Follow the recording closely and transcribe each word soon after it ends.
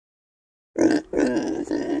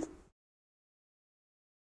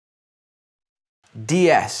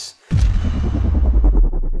De-Esse.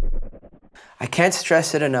 I can't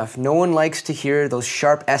stress it enough. No one likes to hear those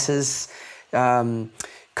sharp S's,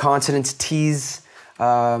 consonants, T's,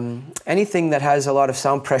 anything that has a lot of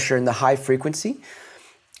sound pressure in the high frequency.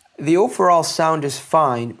 The overall sound is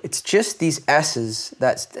fine. It's just these S's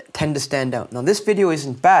that tend to stand out. Now this video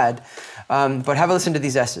isn't bad, but have a listen to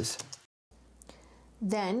these S's.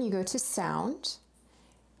 Then you go to Sound,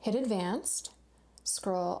 hit Advanced,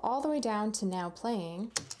 scroll all the way down to Now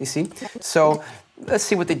Playing. You see? So let's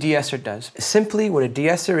see what the De-Esser does. Simply what a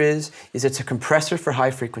De-Esser is it's a compressor for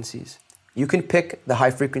high frequencies. You can pick the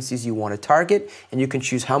high frequencies you want to target, and you can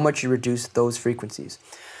choose how much you reduce those frequencies.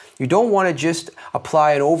 You don't want to just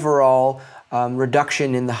apply an overall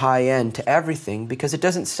reduction in the high end to everything, because it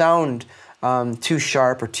doesn't sound too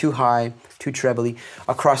sharp or too high, too trebly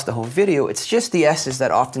across the whole video. It's just the S's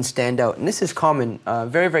that often stand out. And this is common,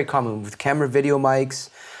 very, very common with camera video mics,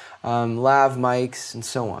 lav mics, and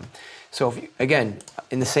so on. So if you, again,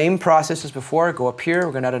 in the same process as before, go up here,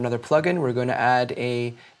 we're going to add another plugin. We're going to add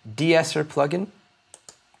a De-Esser plugin.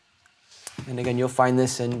 And again, you'll find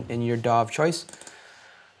this in your DAW of choice.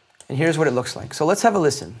 And here's what it looks like. So let's have a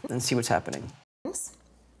listen and see what's happening.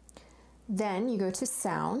 Then you go to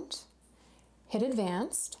Sound, hit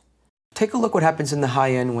Advanced. Take a look what happens in the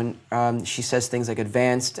high end when she says things like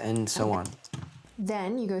advanced and so on.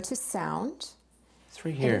 Then you go to Sound, it's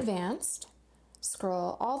right here. hit Advanced,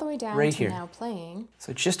 scroll all the way down right to here. Now Playing.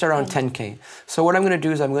 So it's just around 10K. So what I'm going to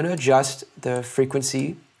do is I'm going to adjust the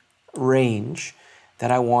frequency range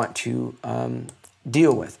that I want to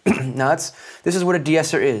deal with. Now this is what a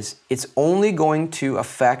De-Esser is. It's only going to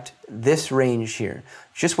affect this range here,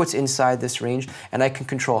 just what's inside this range, and I can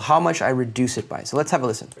control how much I reduce it by. So let's have a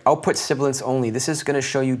listen. Output sibilance only. This is going to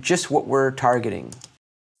show you just what we're targeting.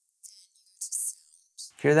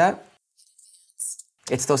 Hear that?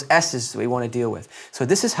 It's those S's that we want to deal with. So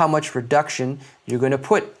this is how much reduction you're going to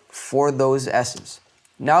put for those S's.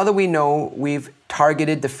 Now that we know we've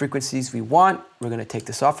targeted the frequencies we want, we're going to take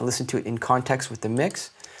this off and listen to it in context with the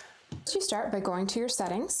mix. You start by going to your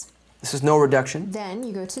settings. This is no reduction. Then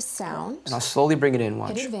you go to Sound. And I'll slowly bring it in,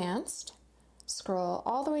 watch. Hit Advanced, scroll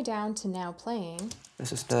all the way down to Now Playing.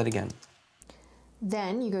 Let's just do that again.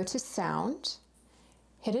 Then you go to Sound,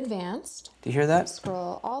 hit Advanced. Do you hear that?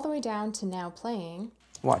 Scroll all the way down to Now Playing.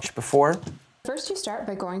 Watch, before. First you start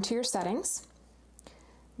by going to your settings.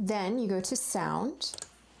 Then you go to Sound.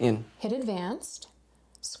 In. Hit Advanced,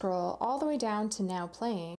 scroll all the way down to Now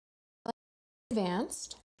Playing.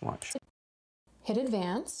 Advanced. Watch. Hit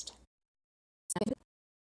Advanced.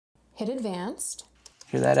 Hit Advanced.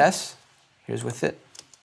 Hear that S? Here's with it.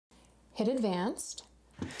 Hit Advanced.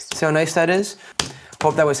 See how nice that is?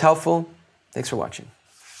 Hope that was helpful. Thanks for watching.